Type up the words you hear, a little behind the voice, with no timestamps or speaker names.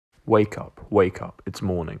Wake up,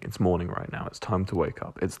 it's morning right now, it's time to wake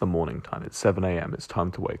up, it's the morning time, it's 7 a.m, it's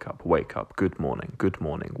time to wake up, good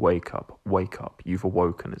morning, wake up, you've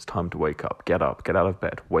awoken, it's time to wake up, get out of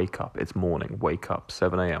bed, wake up, it's morning, wake up,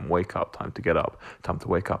 7 a.m, wake up, time to get up, time to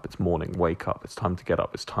wake up, it's morning, wake up, it's time to get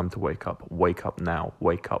up, it's time to wake up now,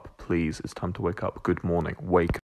 wake up, please, it's time to wake up, good morning, wake